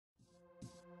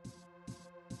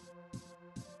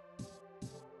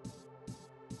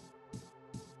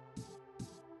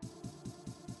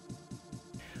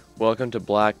Welcome to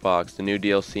Blankfog, the new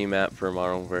DLC map for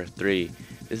Modern Warfare 3.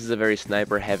 This is a very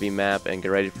sniper heavy map and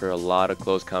get ready for a lot of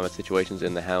close combat situations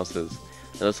in the houses.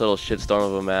 Now this little shitstorm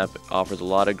of a map offers a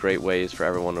lot of great ways for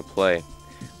everyone to play.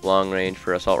 Long range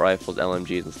for assault rifles,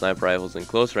 LMGs and sniper rifles, and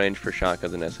close range for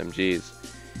shotguns and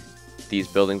SMGs. These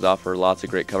buildings offer lots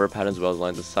of great cover patterns as well as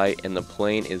lines of sight, and the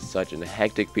plane is such a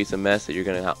hectic piece of mess that you're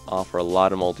going to offer a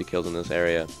lot of multi-kills in this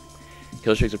area.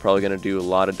 Kill streaks are probably going to do a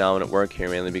lot of dominant work here,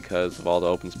 mainly because of all the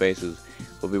open spaces,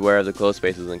 but beware of the close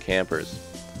spaces and campers.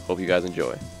 Hope you guys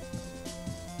enjoy.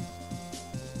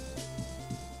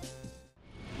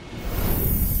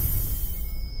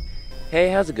 Hey,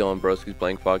 how's it going, broskies?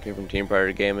 Blankfog here from Team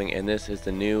Previded Gaming, and this is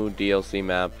the new DLC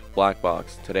map, Blankfog.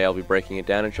 Today I'll be breaking it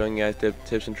down and showing you guys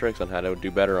tips and tricks on how to do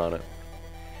better on it.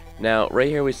 Now, right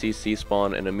here we see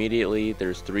C-Spawn, and immediately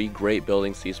there's 3 great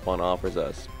buildings C-Spawn offers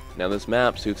us. Now this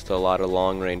map suits to a lot of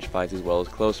long range fights as well as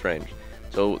close range,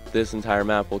 so this entire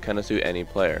map will kind of suit any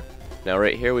player. Now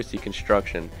right here we see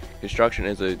construction. Construction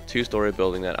is a 2-story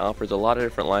building that offers a lot of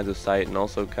different lines of sight and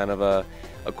also kind of a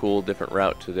cool different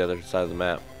route to the other side of the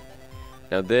map.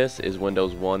 Now this is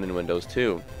Windows 1 and Windows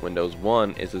 2. Windows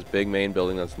 1 is this big main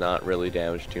building that's not really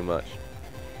damaged too much.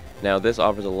 Now this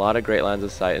offers a lot of great lines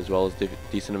of sight as well as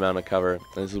decent amount of cover,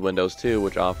 and this is Windows 2,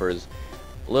 which offers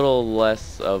a little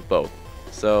less of both.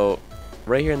 So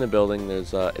right here in the building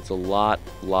there's it's a lot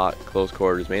close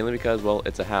quarters, mainly because, well,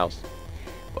 it's a house.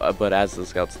 But as the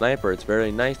scout sniper, it's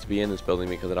very nice to be in this building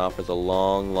because it offers a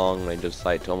long range of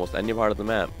sight to almost any part of the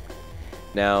map.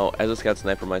 Now, as a scout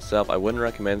sniper myself, I wouldn't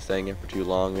recommend staying here for too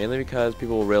long, mainly because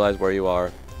people will realize where you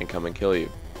are and come and kill you.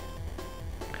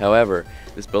 However,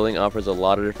 this building offers a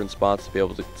lot of different spots to be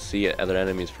able to see other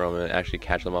enemies from and actually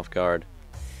catch them off guard.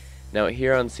 Now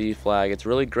here on C flag, it's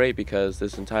really great because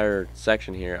this entire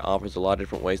section here offers a lot of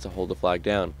different ways to hold the flag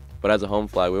down. But as a home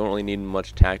flag, we won't really need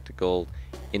much tactical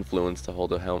influence to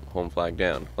hold the home flag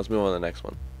down. Let's move on to the next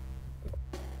one.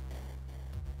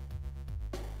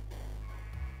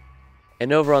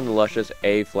 And over on the luscious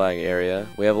A flag area,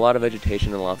 we have a lot of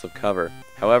vegetation and lots of cover.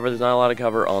 However, there's not a lot of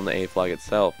cover on the A flag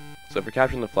itself. So if you're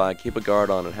capturing the flag, keep a guard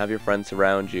on and have your friends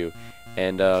surround you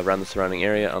and around the surrounding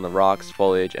area on the rocks,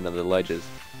 foliage, and other ledges.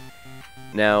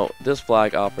 Now, this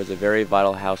flag offers a very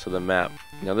vital house to the map.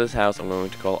 Now this house I'm going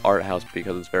to call Art House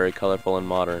because it's very colorful and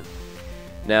modern.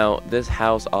 Now, this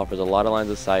house offers a lot of lines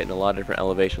of sight and a lot of different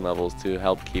elevation levels to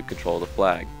help keep control of the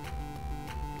flag.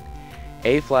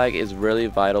 A flag is really a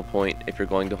vital point if you're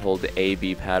going to hold the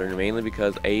A-B pattern, mainly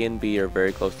because A and B are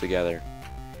very close together.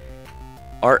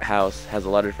 Art House has a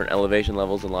lot of different elevation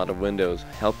levels and a lot of windows,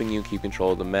 helping you keep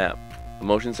control of the map. A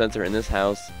motion sensor in this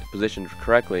house, positioned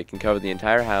correctly, can cover the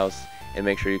entire house and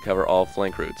make sure you cover all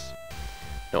flank routes.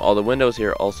 Now all the windows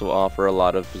here also offer a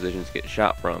lot of positions to get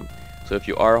shot from, so if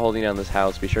you are holding down this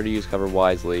house, be sure to use cover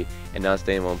wisely and not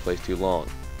stay in one place too long.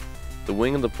 The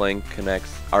wing of the plane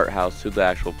connects Art House to the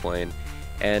actual plane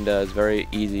and is very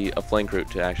easy a flank route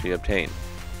to actually obtain.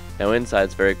 Now inside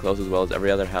it's very close as well as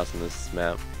every other house in this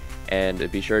map,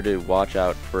 and be sure to watch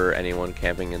out for anyone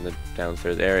camping in the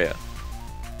downstairs area.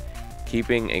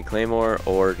 Keeping a claymore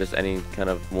or just any kind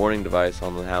of warning device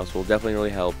on the house will definitely really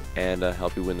help and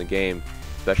help you win the game,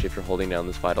 especially if you're holding down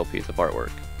this vital piece of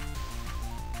artwork.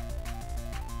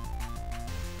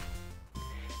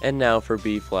 And now for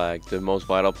B flag, the most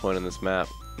vital point on this map.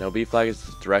 Now B flag is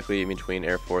directly in between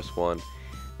Air Force 1.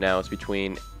 Now it's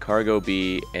between Cargo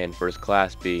B and First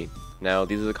Class B. Now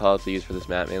these are the callouts I use for this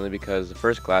map, mainly because the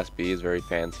First Class B is very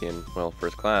fancy and, well,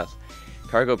 first class.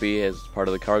 Cargo B is part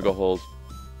of the cargo hold,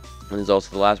 and there's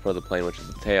also the last part of the plane, which is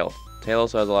the tail. Tail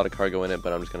also has a lot of cargo in it,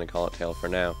 but I'm just going to call it tail for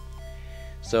now.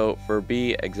 So for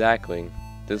B exactly,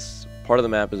 this part of the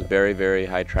map is very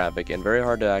high traffic and very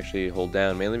hard to actually hold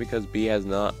down, mainly because B has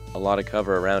not a lot of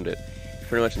cover around it. It's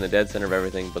pretty much in the dead center of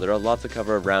everything, but there are lots of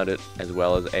cover around it as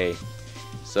well as A.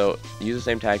 So use the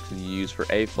same tactics you use for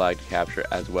A flag to capture,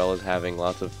 as well as having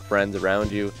lots of friends around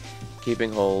you,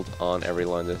 keeping hold on every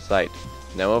line of sight.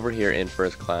 Now over here in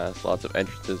First Class, lots of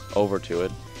entrances over to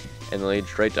it, and lead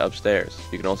straight to upstairs.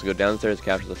 You can also go downstairs to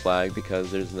capture the flag because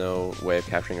there's no way of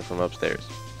capturing it from upstairs.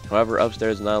 However,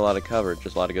 upstairs is not a lot of cover,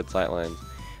 just a lot of good sight lines.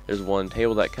 There's one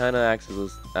table that kind of acts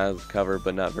as cover,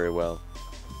 but not very well.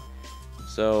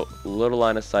 So, little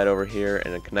line of sight over here,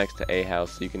 and it connects to A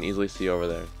house, so you can easily see over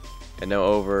there. And now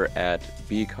over at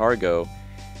B cargo,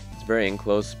 it's very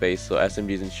enclosed space, so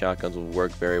SMGs and shotguns will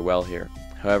work very well here.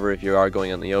 However, if you are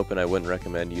going out in the open, I wouldn't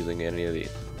recommend using any of these.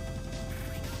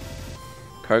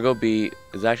 Cargo B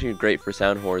is actually great for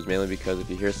sound whores, mainly because if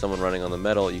you hear someone running on the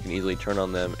metal, you can easily turn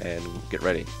on them and get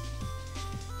ready.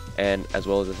 And as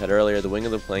well as I said earlier, the wing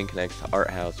of the plane connects to Art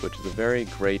House, which is a very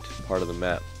great part of the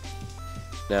map.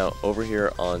 Now over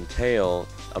here on Tail,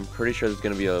 I'm pretty sure there's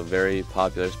going to be a very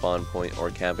popular spawn point or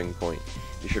camping point.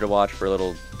 Be sure to watch for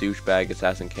little douchebag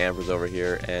assassin campers over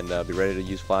here, and be ready to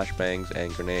use flashbangs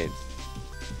and grenades.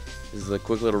 This is a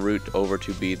quick little route over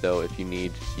to B though. If you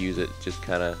need to use it, just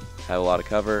kind of have a lot of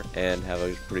cover and have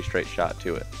a pretty straight shot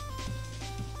to it.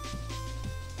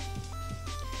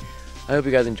 I hope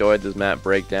you guys enjoyed this map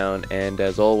breakdown, and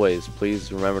as always,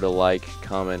 please remember to like,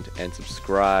 comment, and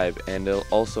subscribe, and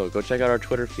also go check out our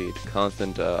Twitter feed,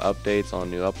 constant updates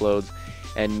on new uploads,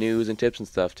 and news and tips and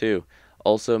stuff too.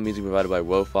 Also, music provided by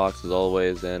WOAHFOX as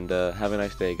always, and have a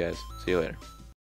nice day guys. See you later.